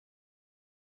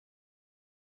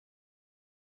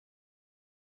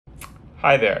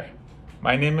Hi there,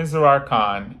 my name is Zarrar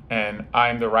KAHN, and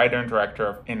I'm the writer and director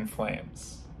of In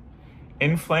Flames.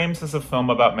 In Flames is a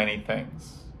film about many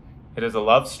things. It is a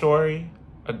love story,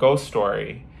 a ghost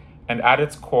story, and at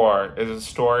its core is a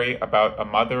story about a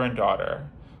mother and daughter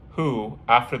who,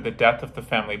 after the death of the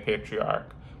family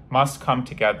patriarch, must come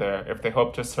together if they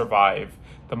hope to survive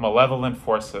the malevolent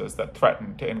forces that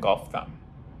threaten to engulf them.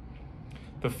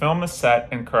 The film is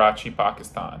set in Karachi,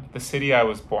 Pakistan, the city I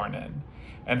was born in,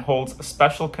 and holds a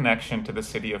special connection to the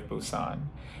city of Busan,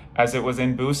 as it was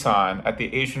in Busan at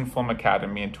the Asian Film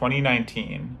Academy in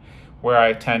 2019, where I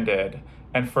attended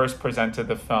and first presented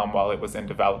the film while it was in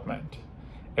development.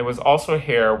 It was also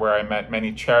here where I met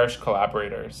many cherished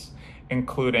collaborators,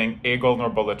 including Egil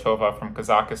Nurbulatova from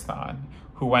Kazakhstan,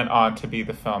 who went on to be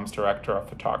the film's director of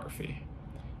photography.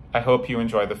 I hope you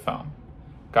enjoy the film.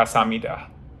 Gasamida.